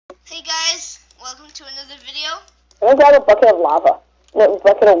Hey guys, welcome to another video. I'm gonna grab a bucket of lava. No,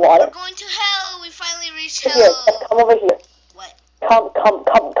 bucket of water. We're going to hell. We finally reached Here, hell. come over here. What? Come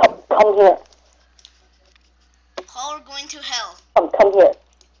here. Paul, we're going to hell. Come here.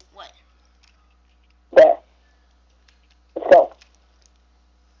 What? There. Let's go.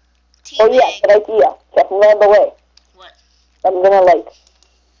 Teabag. Oh yeah, good idea. Just run the way. What? I'm gonna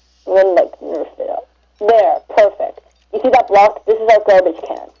nurse it up. There, perfect. You see that block? This is our garbage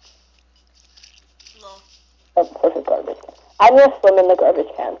can. Lol. A perfect garbage can. I'm gonna swim in the garbage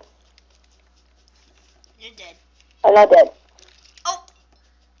can. You're dead. I'm not dead. Oh!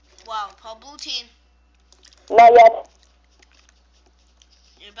 Wow, Paul, blue team. Not yet.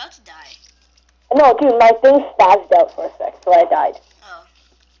 You're about to die. No, dude, my thing spazzed out for a sec, so I died. Oh.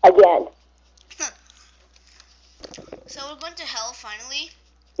 Again. So we're going to hell finally?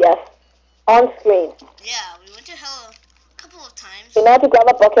 Yes. On screen. Yeah, we went to hell a couple of times. So now to grab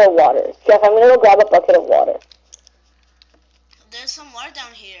a bucket of water. Jeff, I'm gonna go grab a bucket of water. There's some water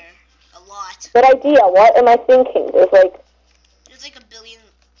down here. A lot. Good idea. What am I thinking? There's like a billion.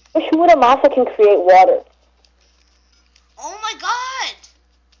 wish Muramasa can create water. Oh my god!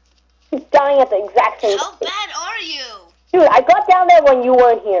 He's dying at the exact same How time. bad are you? Dude, I got down there when you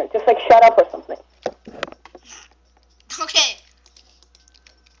weren't here. Just like shut up or something. Okay.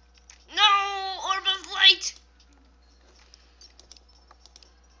 No! Orb of light!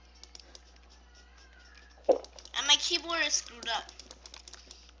 And my keyboard is screwed up.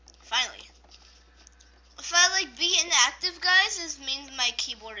 Finally. If I like be inactive, guys, this means my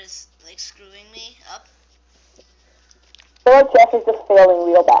keyboard is like screwing me up. So like Jeff is just failing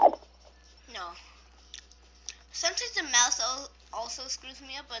real bad. No. Sometimes the mouse also screws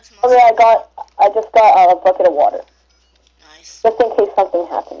me up, but it's mostly... Okay, I just got a bucket of water. Nice. Just in case something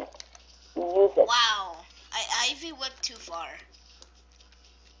happens. Use it. Wow. I Ivy whipped too far.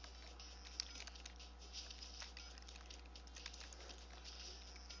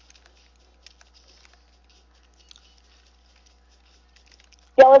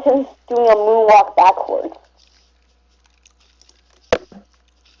 Skeleton's doing a moonwalk backwards.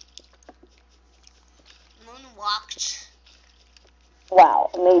 Moonwalked. Wow,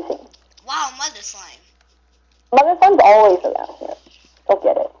 amazing. Wow, mother slime. Mother Sun's always around here. Don't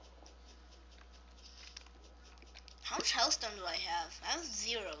get it. How much hellstone do I have? I have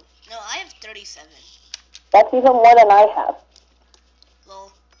 0. No, I have 37. That's even more than I have.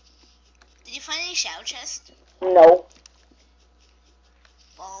 Lol. Did you find any shadow chest? No.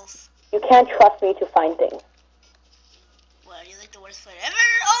 Balls. You can't trust me to find things. What, are you like the worst player ever?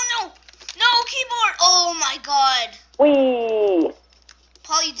 Oh no! No, keyboard! Oh my god! Whee!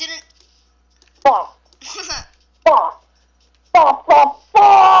 Paul, you didn't... Bah! Bah! Bah! Bah!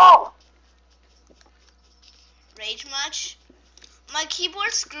 Bah! Rage much? My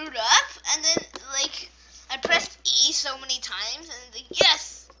keyboard screwed up, and then, like, I pressed E so many times, and like,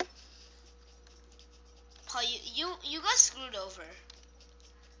 yes! Paul, you got screwed over.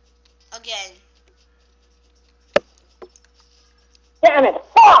 Again. Damn it!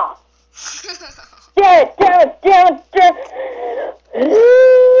 Bah! Damn it! Damn it! Damn it! Damn it!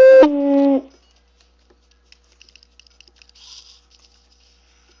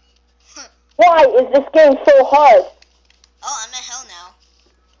 Why is this game so hard? Oh, I'm at hell now.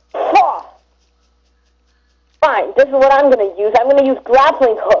 Bah! Fine, this is what I'm gonna use. I'm gonna use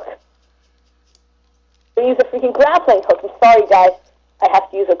grappling hook. I'm gonna use a freaking grappling hook. I'm sorry, guys. I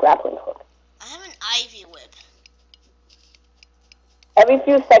have to use a grappling hook. I have an Ivy whip. Every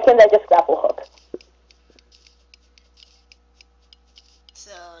few seconds, I just grapple hook.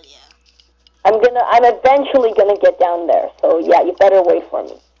 So, yeah. I'm eventually gonna get down there. So yeah, you better wait for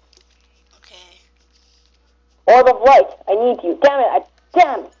me. Okay. Orb of light, I need you. Damn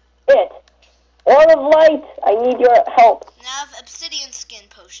it. Orb of light, I need your help. Now I have obsidian skin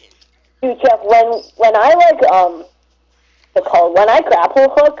potion. Dude, Jeff, when I when I grapple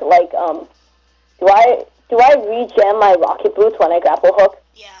hook, like, do I regen my rocket boots when I grapple hook?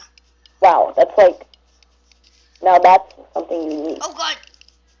 Yeah. Wow, that's like, now that's something unique. Oh god!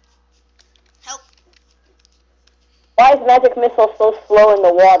 Help. Why is magic missile so slow in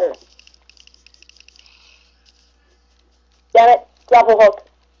the water? Damn it, grapple hook.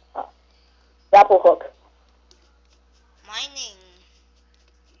 Grapple hook. Mining.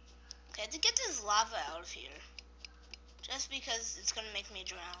 Okay, to get this lava out of here. Just because it's gonna make me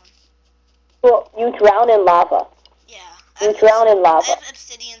drown. Well, you drown in lava. Yeah. You drown in lava. I have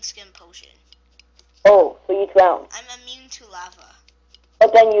obsidian skin potion. Oh, so you drown. I'm immune to lava.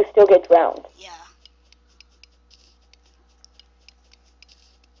 But then you still get drowned. Yeah.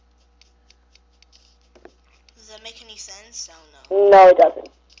 Does that make any sense? I don't know. No, it doesn't.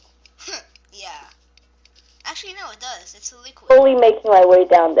 Actually, no, it does. It's a liquid. Slowly making my way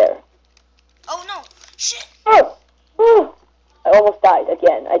down there. Oh no! Shit! Oh, I almost died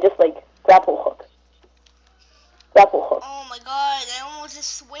again. I just like grapple hook. Grapple hook. Oh my god! I almost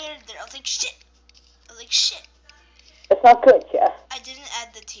just sweared there. I was like, shit! I was like, shit! That's not good, Jeff. I didn't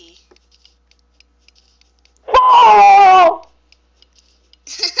add the T. Oh!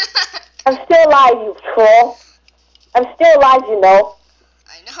 I'm still alive, you troll. I'm still alive, you know.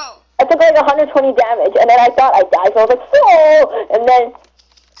 I know. I took like 120 damage, and then I thought I died, so I was like, oh! And then,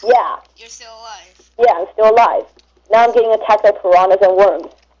 yeah. You're still alive. Yeah, I'm still alive. Now I'm getting attacked by piranhas and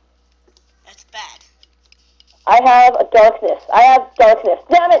worms. That's bad. I have a darkness. I have darkness.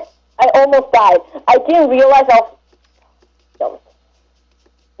 Damn it! I almost died. I didn't realize I was...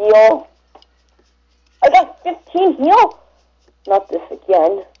 Heal. I got 15 heal? Not this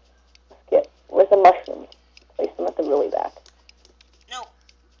again. Let's get... Where's the mushrooms? Place them at the really back. No.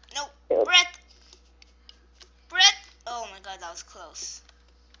 No. Okay, Brett! Brett! Oh my god, that was close.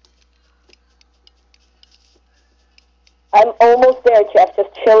 I'm almost there, Jeff. Just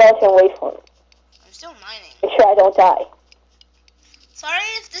chill out and wait for me. I'm still mining. Make sure I don't die. Sorry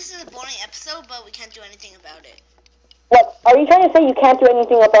if this is a boring episode, but we can't do anything about it. What? Are you trying to say you can't do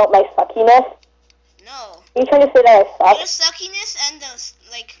anything about my suckiness? No. Are you trying to say that I suck? There's suckiness and those,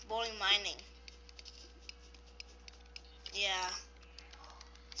 like, boring mining. Yeah.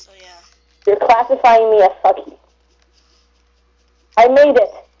 So, yeah. You're classifying me as sucky. I made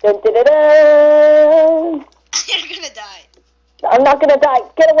it. Dun, dun, dun, dun. You're gonna die. I'm not gonna die.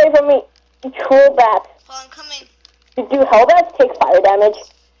 Get away from me. You troll bats. Paul, I'm coming. Do hell bats take fire damage?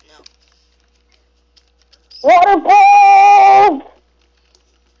 No. Water bulbs!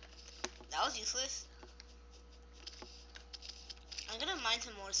 That was useless. I'm gonna mine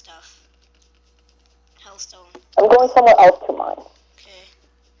some more stuff. Hellstone. I'm going somewhere else to mine. Okay.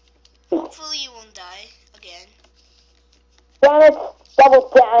 Hopefully you won't die again. Damn it!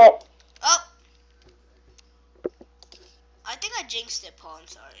 Double damn it! Oh! I think I jinxed it, Paul. I'm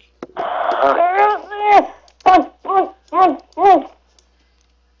sorry.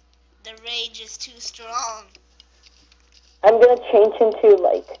 The rage is too strong. I'm gonna change into,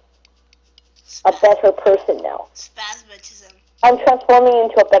 like, a better person now. Spasmatism. I'm transforming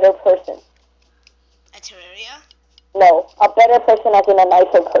into a better person. A Terraria? No, a better person as in a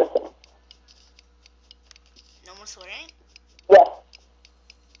nicer person. No more swearing? Yes.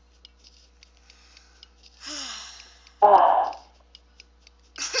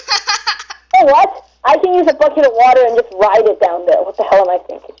 You know what? I can use a bucket of water and just ride it down there. What the hell am I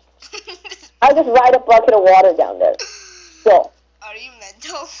thinking? I'll just ride a bucket of water down there. So, Are you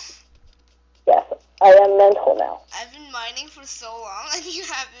mental? yes, I am mental now. I've been mining for so long and you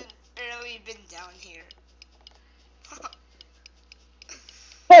haven't really been down here.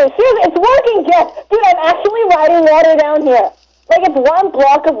 Hey, it's working, Jeff! Dude, I'm actually riding water down here. Like, it's one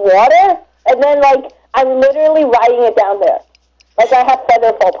block of water, and then, like, I'm literally riding it down there. Like, I have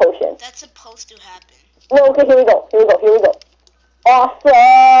featherfall potions. That's supposed to happen. No, okay, here we go.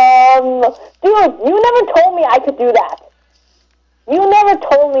 Awesome! Dude, you never told me I could do that. You never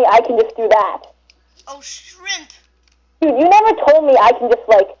told me I can just do that. Oh, shrimp! Dude, you never told me I can just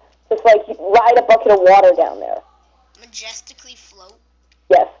ride a bucket of water down there. Majestically float.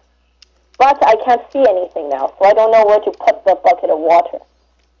 Yes. But I can't see anything now, so I don't know where to put the bucket of water.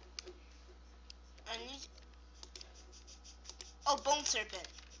 I need... Oh, bone serpent.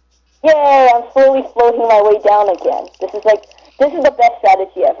 Yay, I'm slowly floating my way down again. This is the best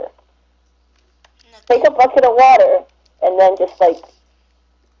strategy ever. Nothing. Take a bucket of water, and then just, like,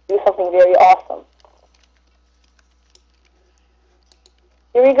 do something very awesome.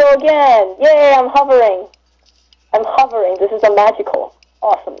 Here we go again. Yay, I'm hovering. This is a magical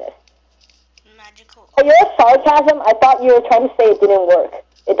awesomeness. Magical. Oh, your sarcasm, I thought you were trying to say it didn't work.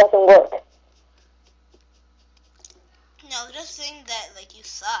 It doesn't work. No, just saying that, like, you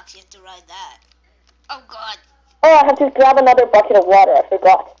suck. You have to ride that. Oh, God. Oh, I have to grab another bucket of water. I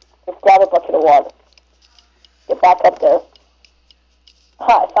forgot. Just grab a bucket of water. Get back up there.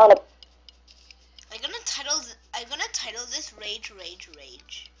 Ha, I found a... I'm gonna title this Rage, Rage,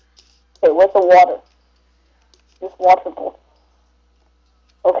 Rage. Okay, where's the water? This water bowl.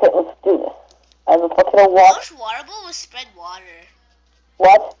 Okay, let's do this. I have a bucket of I water. wish water bowl would spread water.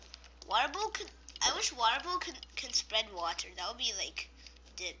 What? I wish water bowl can spread water. That would be like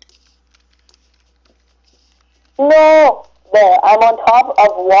dip. No! There, I'm on top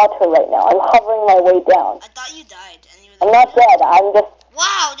of water right now. I'm hovering my way down. I thought you died. And you were I'm like, not dead. I'm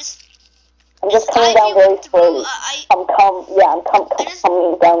wow, just coming down very slowly. I'm just-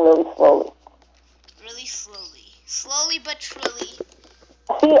 coming down really slowly. really slowly. Slowly but surely.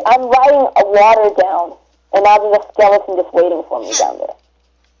 See, I'm riding a water down. And now there's a skeleton just waiting for me down there.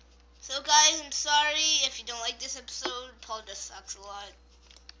 So guys, I'm sorry if you don't like this episode. Paul just sucks a lot.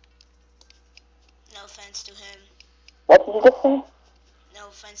 No offense to him. What did you just say? No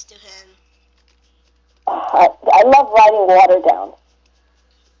offense to him. I love riding water down.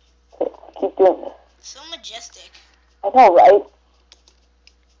 Okay, keep doing this. So majestic. I know, right?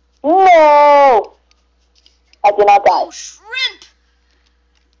 No! I did not die. Oh, shrimp!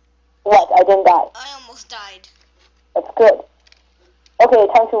 What? I didn't die. I almost died. That's good. Okay,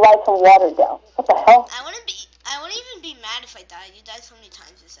 time to ride some water down. What the hell? I wouldn't even be mad if I died. You died so many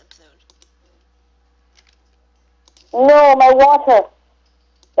times this episode. No, my water!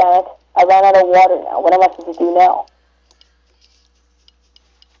 Damn it. I ran out of water now. What am I supposed to do now?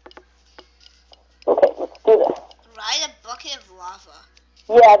 Okay, let's do this. Ride a bucket of lava.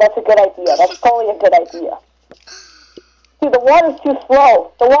 Yeah, that's a good idea. That's totally a good idea. Dude, the water's too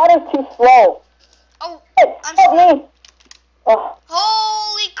slow. The water's too slow. Oh, Hey, I'm help sorry. me! Ugh.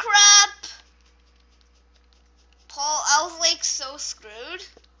 Holy crap! Paul, I was like so screwed.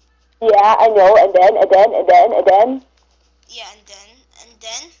 Yeah, I know. And then. Yeah, and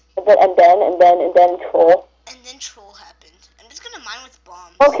And then troll. And then troll happened. I'm just gonna mine with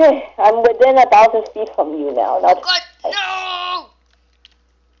bombs. Okay, I'm within 1,000 feet from you now. Oh god, no!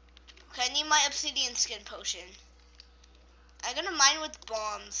 Okay, I need my obsidian skin potion. I'm gonna mine with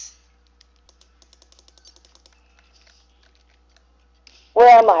bombs. Where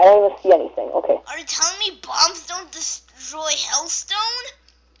am I? I don't even see anything. Okay. Are you telling me bombs don't destroy hellstone?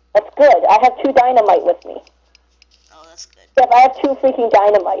 That's good. I have 2 dynamite with me. Oh, that's good. Yep, I have 2 freaking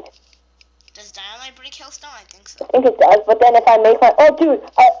dynamite. Does dynamite break hellstone? I think so. I think it does, but then if I make my... Oh, dude,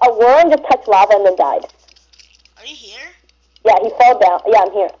 a worm just touched lava and then died. Are you here? Yeah, he fell down. Yeah,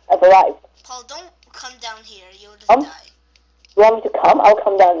 I'm here. I've arrived. Paul, don't come down here. You'll just die. You want me to come? I'll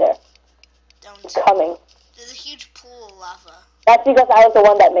come down there. Don't. I'm coming. There's a huge pool of lava. That's because I was the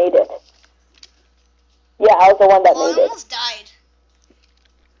one that made it. Yeah, I was the one that Paul, made I it. almost died.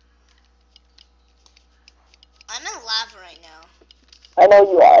 I'm in lava right now. I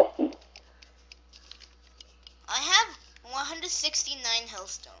know you are. I see. I have 169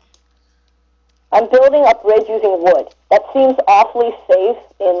 hellstone. I'm building a bridge using wood. That seems awfully safe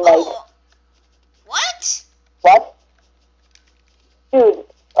in, like... Oh. What? What? Dude, wood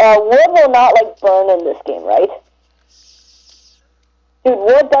will not, like, burn in this game, right? Dude,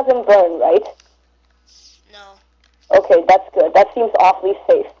 wood doesn't burn, right? No. Okay, that's good. That seems awfully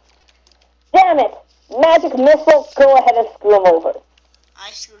safe. Damn it! Magic missile, go ahead and screw him over.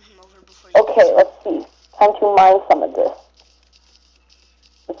 I screwed him over before you Okay, did. let's see. Time to mine some of this.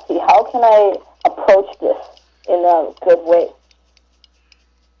 Let's see, how can I approach this in a good way?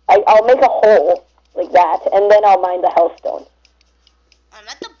 I'll make a hole like that, and then I'll mine the hellstone. I'm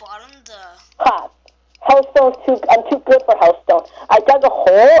at the bottom of the... Ha! Hellstone's I'm too good for hellstone. I dug a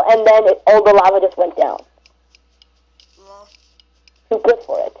hole, and then all the lava just went down. Well, Too good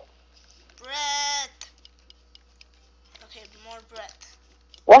for it. breath. Okay, more breath.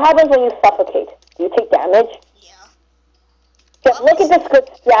 What happens when you suffocate? Do you take damage? Yeah. Just look at this good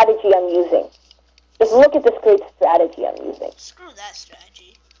strategy I'm using. Just look at this great strategy I'm using. Screw that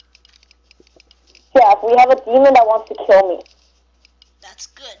strategy. Jeff, we have a demon that wants to kill me. That's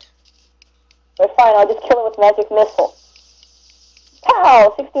good. But fine, I'll just kill it with magic missile.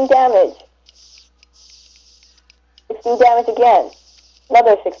 Pow! 16 damage. 16 damage again.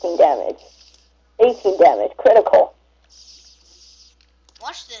 Another 16 damage. 18 damage. Critical.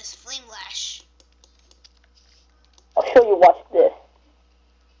 Watch this, flame lash. I'll show you watch this.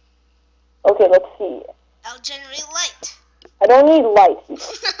 Okay, let's see. I'll generate light. I don't need light.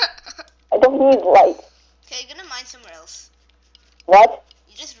 I don't need light. Okay, gonna mine somewhere else. What?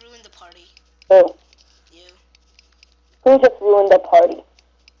 You just ruined the party. Who? You. Who just ruined the party?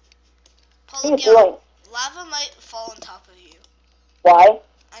 Paul, What are you look doing? out. Lava might fall on top of you. Why?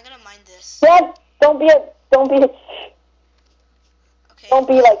 I'm gonna mine this. Jeff, don't be Okay. don't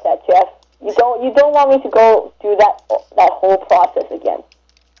be like that, Jeff. You don't want me to go through that whole process again.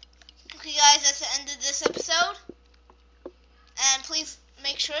 Okay, guys, that's the end of this episode. And please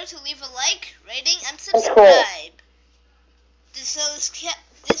make sure to leave a like, rating, and subscribe. This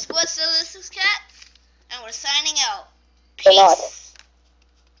was Solis's Cat, and we're signing out. Or not. Peace.